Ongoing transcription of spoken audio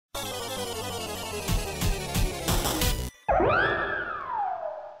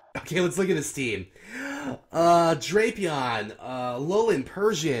Okay, let's look at this team. Drapion, Alolan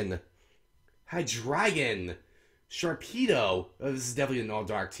Persian, Hydreigon, Sharpedo. Oh, this is definitely an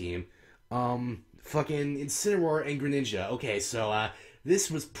all-dark team. Fucking Incineroar and Greninja. Okay, so,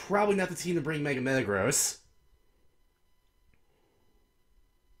 this was probably not the team to bring Mega Metagross.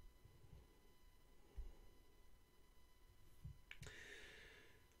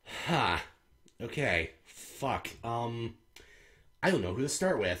 Huh. Okay. Fuck. I don't know who to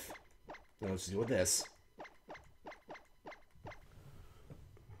start with. Let's deal with this.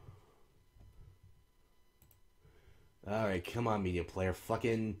 Alright, come on, medium player.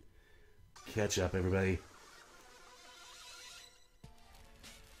 Fucking catch up, everybody.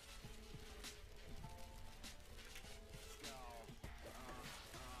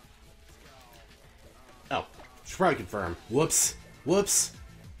 Oh, should probably confirm. Whoops. Whoops.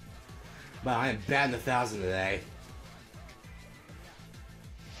 But I am batting 1,000 today.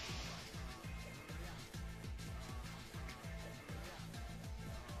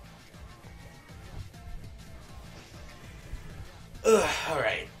 Ugh,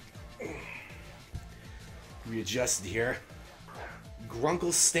 alright. Readjusted here.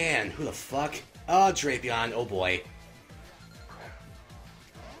 Grunkle Stan. Who the fuck? Oh, Drapion. Oh boy.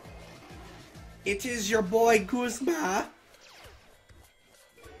 It is your boy, Guzma.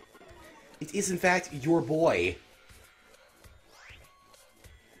 It is, in fact, your boy.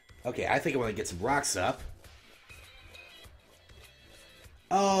 Okay, I think I want to get some rocks up.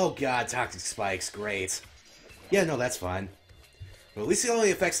 Oh, God, Toxic Spikes. Great. Yeah, no, that's fine. Well, at least it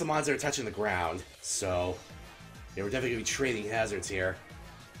only affects the mons that are touching the ground. So, yeah, we're definitely going to be trading hazards here.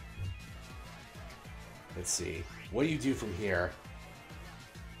 Let's see. What do you do from here?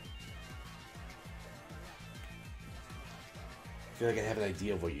 I feel like I have an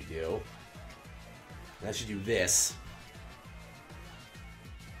idea of what you do. I should do this.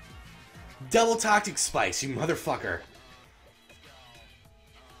 Double Toxic Spikes, you motherfucker.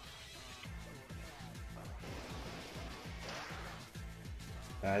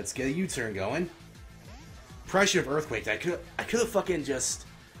 Let's get a U-turn going. Probably should have Earthquaked. I could have fucking just...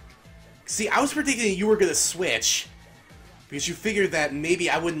 See, I was predicting that you were gonna switch because you figured that maybe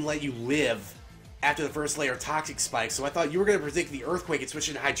I wouldn't let you live after the first layer of Toxic Spikes, so I thought you were gonna predict the Earthquake and switch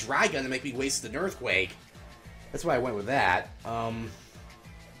into Hydreigon to make me waste an Earthquake. That's why I went with that.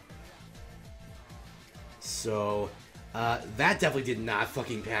 So, that definitely did not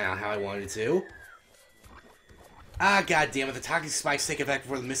fucking pan out how I wanted it to. Ah, god damn it, the Toxic Spikes take effect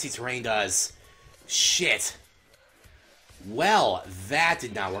before the Misty Terrain does. Shit. Well, that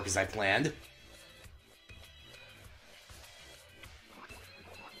did not work as I planned.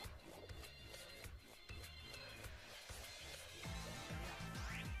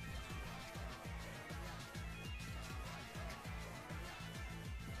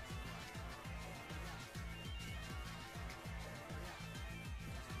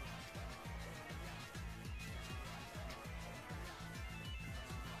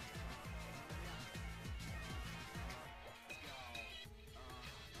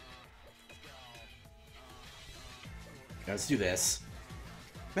 Let's do this.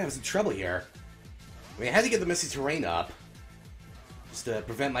 Man, I was in trouble here. I mean, I had to get the Misty Terrain up. Just to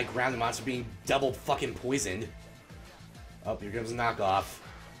prevent my ground monster being double fucking poisoned. Oh, here comes a knockoff.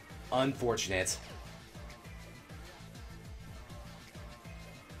 Unfortunate.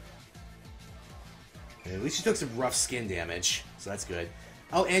 And at least you took some rough skin damage, so that's good.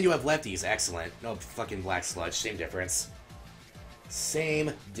 Oh, and you have lefties. Excellent. No fucking Black Sludge. Same difference.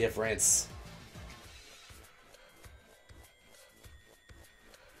 Same difference.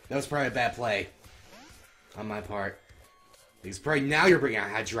 That was probably a bad play on my part. Because probably now you're bringing out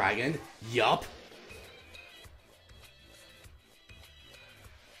Hydreigon. Yup.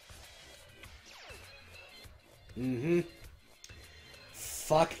 Mm-hmm.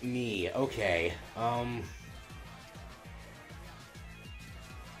 Fuck me. Okay. Well,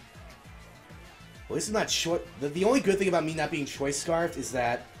 this is not short. The only good thing about me not being choice scarfed is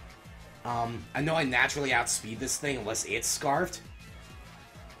that I know I naturally outspeed this thing unless it's scarfed.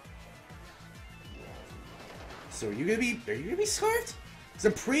 So are you gonna be scarfed? Because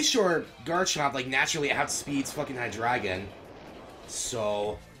I'm pretty sure Garchomp like naturally outspeeds fucking Hydreigon.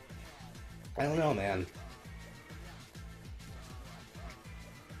 So I don't know, man.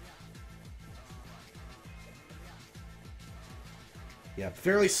 Yeah, I'm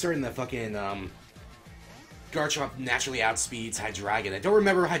fairly certain that fucking Garchomp naturally outspeeds Hydreigon. I don't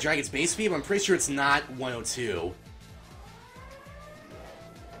remember Hydreigon's base speed, but I'm pretty sure it's not 102.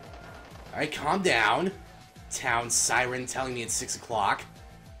 Alright, calm down. Town siren telling me it's 6 o'clock.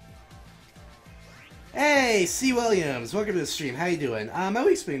 Hey, C. Williams, welcome to the stream. How you doing? My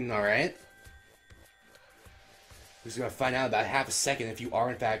week's been alright. We're just gonna find out about half a second if you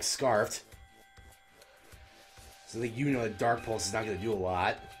are in fact scarfed. So that you know that Dark Pulse is not gonna do a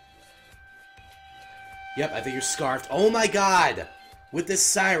lot. Yep, I think you're scarfed. Oh my god! With this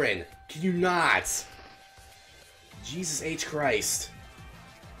siren, can you not? Jesus H. Christ.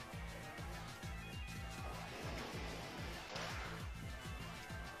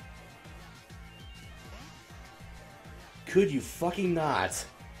 Could you fucking not?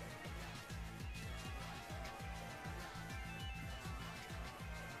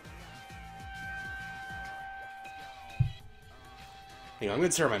 Hang on, I'm gonna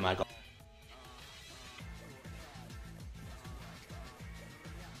turn my mic off.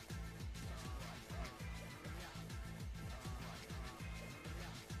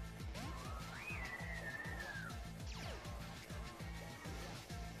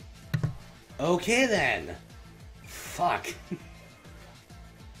 Okay then. Fuck.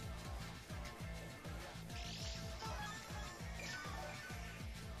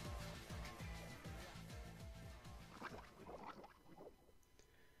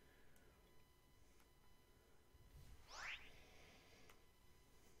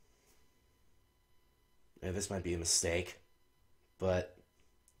 Yeah, this might be a mistake, but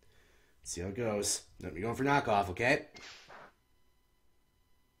let's see how it goes. Nope, you're going for knockoff, okay?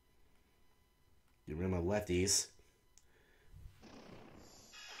 Get rid of my lefties.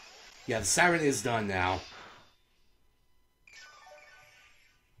 Yeah, the siren is done now.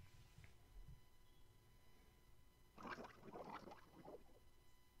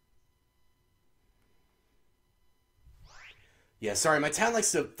 Yeah, sorry, my town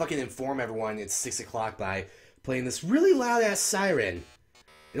likes to fucking inform everyone it's 6 o'clock by playing this really loud-ass siren.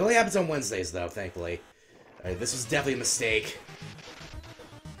 It only happens on Wednesdays, though, thankfully. Alright, this was definitely a mistake.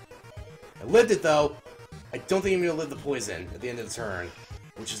 I lived it, though. I don't think I'm going to live the poison at the end of the turn,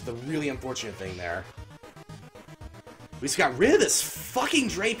 which is the really unfortunate thing there. We just got rid of this fucking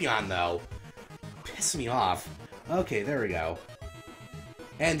Drapion, though. Piss me off. Okay, there we go.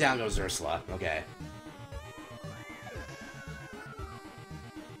 And down goes Ursula. Okay.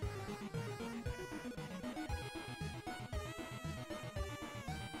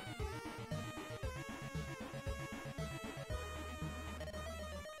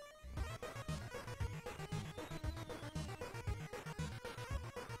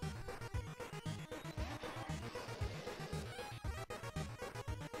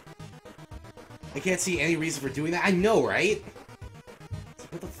 I can't see any reason for doing that. I know, right?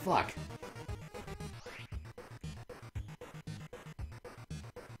 What the fuck?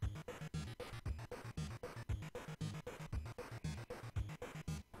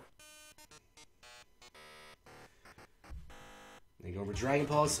 Then go over Dragon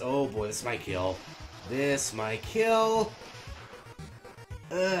Pulse. Oh boy, this might kill. This might kill.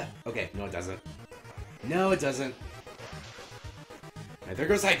 Okay, no it doesn't. No it doesn't. Alright, there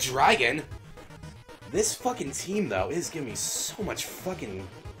goes that dragon. This fucking team, though, is giving me so much fucking...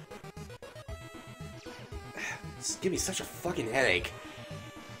 It's giving me such a fucking headache.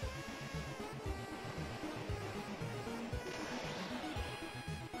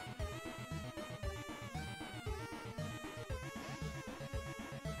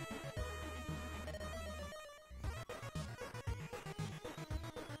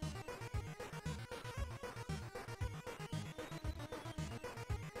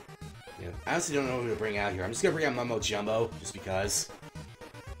 Yeah, I honestly don't know who to bring out here. I'm just gonna bring out Mumbo Jumbo, just because.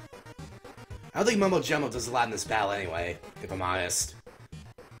 I don't think Mumbo Jumbo does a lot in this battle anyway, if I'm honest.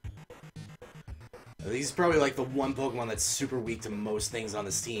 He's probably like the one Pokemon that's super weak to most things on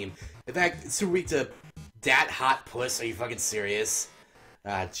this team. In fact, it's super weak to Dat Hot Puss. Are you fucking serious?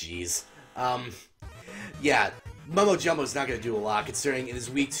 Ah, jeez. Yeah, Mumbo Jumbo's not gonna do a lot, considering it is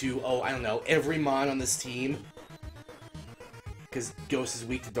weak to, oh, I don't know, every Mon on this team. Because Ghost is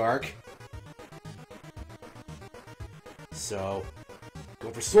weak to Dark. So,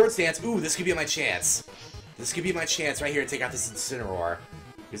 going for Sword Stance. Ooh, this could be my chance. This could be my chance right here to take out this Incineroar.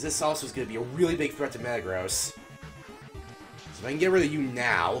 Because this also is going to be a really big threat to Metagross. So if I can get rid of you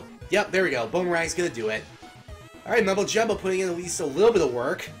now... Yep, there we go. Boomerang's going to do it. Alright, Mumbo Jumbo putting in at least a little bit of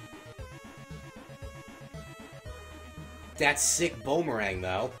work. That sick Boomerang,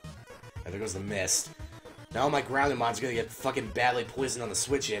 though. And there goes the Mist. Now my grounded mon's going to get fucking badly poisoned on the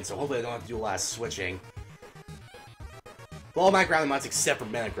switch-in, so hopefully I don't have to do a lot of switching. Well, all my grounded mons except for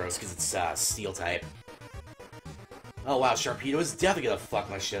Metagross, because it's Steel type. Oh wow, Sharpedo is definitely gonna fuck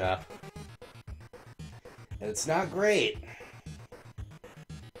my shit up. And it's not great.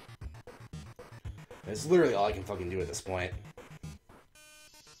 That's literally all I can fucking do at this point.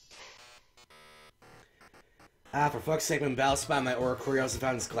 Ah, for fuck's sake, when Battle Spot my Oricori hasn't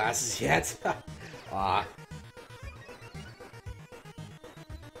found his glasses yet. Ah.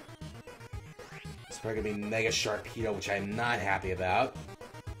 It's probably gonna be Mega Sharpedo, which I'm not happy about.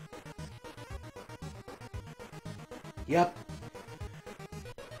 Yep.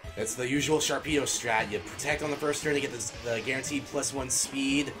 It's the usual Sharpedo strat. You protect on the first turn to get the guaranteed +1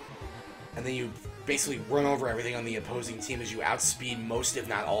 speed, and then you basically run over everything on the opposing team as you outspeed most, if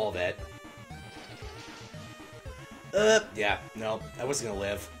not all of it. Yeah, no, I wasn't gonna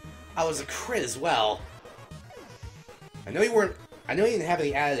live. I was a crit as well. I know you didn't have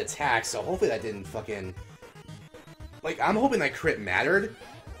any added attacks, so hopefully that didn't fucking... Like, I'm hoping that crit mattered,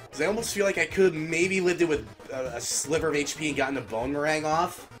 because I almost feel like I could have maybe lived it with a sliver of HP and gotten a Bone Meringue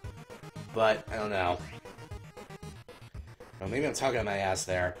off. But, I don't know. Well, maybe I'm talking on my ass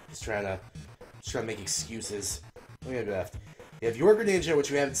there. Just trying to make excuses. What do we have left? You have your Greninja,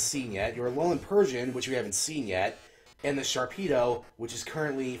 which we haven't seen yet, your Alolan Persian, which we haven't seen yet, and the Sharpedo, which is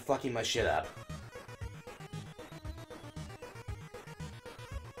currently fucking my shit up.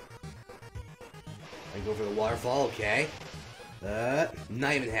 I go for the waterfall, okay.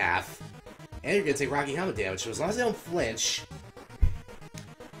 Not even half. And you're gonna take Rocky Helmet damage, so as long as I don't flinch...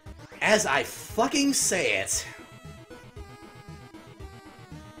 As I fucking say it...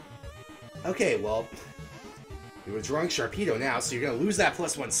 Okay, well... You're withdrawing Sharpedo now, so you're gonna lose that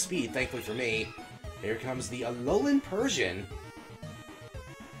 +1 speed, thankfully for me. Here comes the Alolan Persian.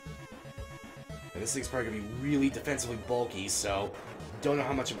 And this thing's probably gonna be really defensively bulky, so... Don't know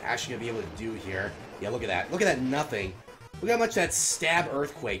how much I'm actually gonna be able to do here. Yeah, look at that. Look at that nothing. Look how much that stab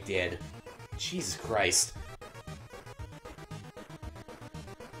Earthquake did. Jesus Christ.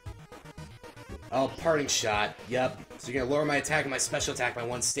 Oh, parting shot. Yep. So you're gonna lower my attack and my special attack by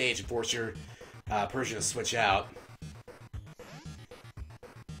 1 stage and force your Persian to switch out.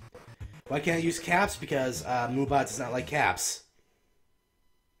 Why can't I use caps? Because Moobot does not like caps.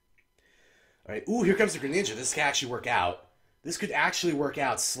 Alright, ooh, here comes the Greninja. This could actually work out. This could actually work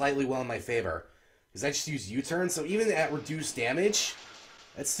out slightly well in my favor. Because I just used U-turn, so even at reduced damage,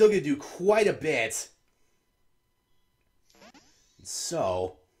 that's still going to do quite a bit.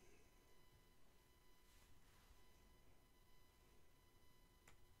 So...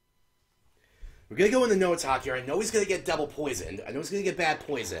 We're going to go into no attack here. I know he's going to get double poisoned. I know he's going to get bad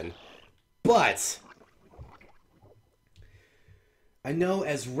poison. But... I know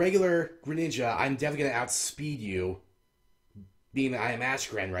as regular Greninja, I'm definitely going to outspeed you. Being that I am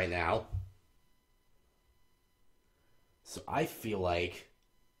Ashgren right now. So I feel like...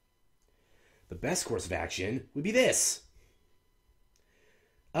 the best course of action would be this.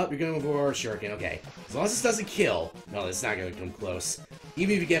 Oh, you're going for Shuriken, okay. As long as this doesn't kill... No, it's not going to come close.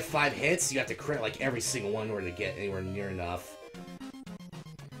 Even if you get 5 hits, you have to crit like every single one in order to get anywhere near enough.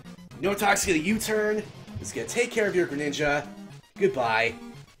 No Talk's gonna U-turn. It's gonna take care of your Greninja. Goodbye.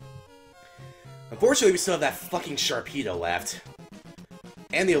 Unfortunately, we still have that fucking Sharpedo left.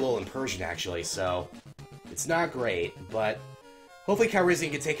 And the Alolan Persian, actually, so... It's not great, but... Hopefully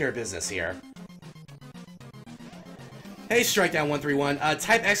Calrissian can take care of business here. Hey, Strikedown131.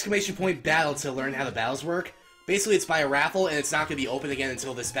 Type exclamation point battle to learn how the battles work. Basically, it's by a raffle, and it's not going to be open again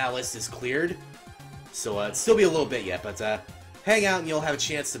until this battle list is cleared. So, it'll still be a little bit yet, but hang out and you'll have a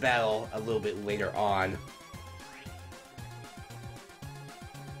chance to battle a little bit later on.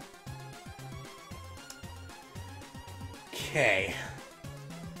 Okay.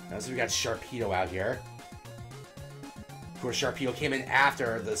 Now, so we got Sharpedo out here. Of course, Sharpedo came in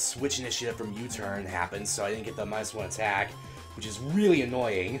after the switch initiative from U-turn happened, so I didn't get the -1 attack, which is really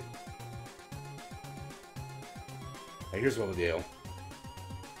annoying. Right, here's what we'll do.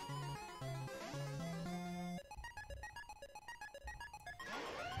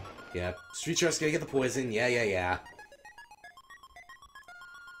 Yeah, Street Shark's gonna get the poison, yeah.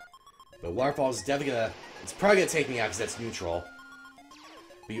 But Waterfall's definitely gonna... It's probably gonna take me out because that's neutral.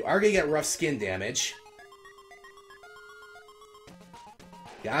 But you are gonna get rough skin damage.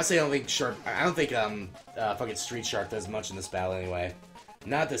 Yeah, honestly, I don't think fucking Street Shark does much in this battle anyway.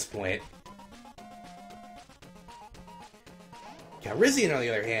 Not at this point. Calrissian, on the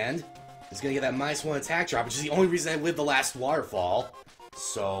other hand, is gonna get that -1 attack drop, which is the only reason I lived the last waterfall.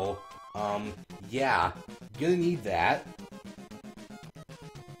 So, yeah. Gonna need that.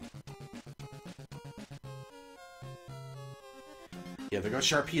 Yeah, there goes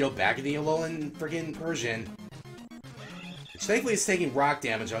Sharpedo back in the Alolan friggin' Persian. Which thankfully is taking rock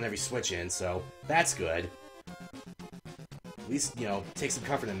damage on every switch in, so that's good. At least, you know, take some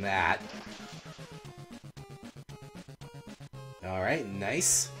comfort in that. Alright,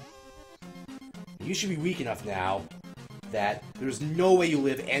 nice. You should be weak enough now that there's no way you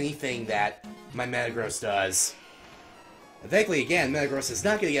live anything that my Metagross does. Thankfully, again, Metagross is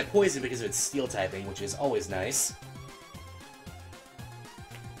not going to get poisoned because of its steel typing, which is always nice.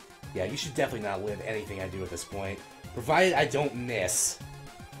 Yeah, you should definitely not live anything I do at this point. Provided I don't miss,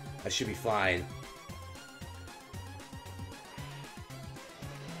 I should be fine.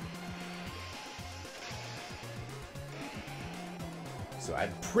 So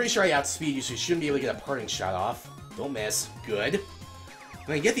I'm pretty sure I outspeed you, so you shouldn't be able to get a parting shot off. Don't miss. Good.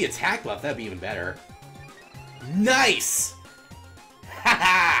 When I get the attack buff, that'd be even better. Nice!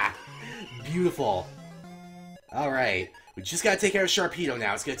 Haha! Beautiful. Alright. We just gotta take care of Sharpedo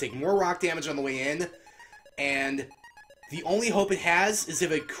now. It's gonna take more rock damage on the way in. And the only hope it has is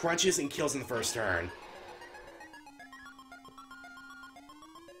if it crunches and kills in the first turn.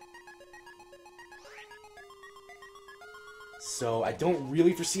 So I don't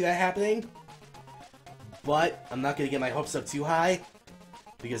really foresee that happening. But I'm not gonna get my hopes up too high,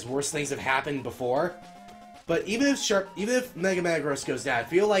 because worse things have happened before. But even if Mega Metagross goes down, I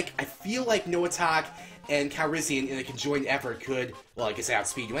feel like Noatak and Calrissian in a conjoined effort could, well, I guess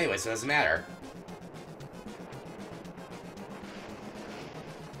outspeed you anyway, so it doesn't matter.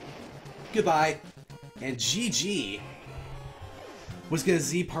 Goodbye. And GG was gonna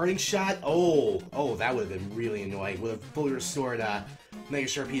Z parting shot. Oh, that would have been really annoying. Would have fully restored Mega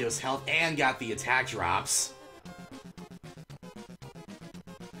Sharpedo's health and got the attack drops.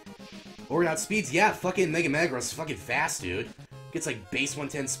 Or outspeeds, yeah, fucking Mega Metagross is fucking fast, dude. Gets like base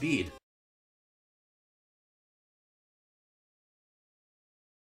 110 speed.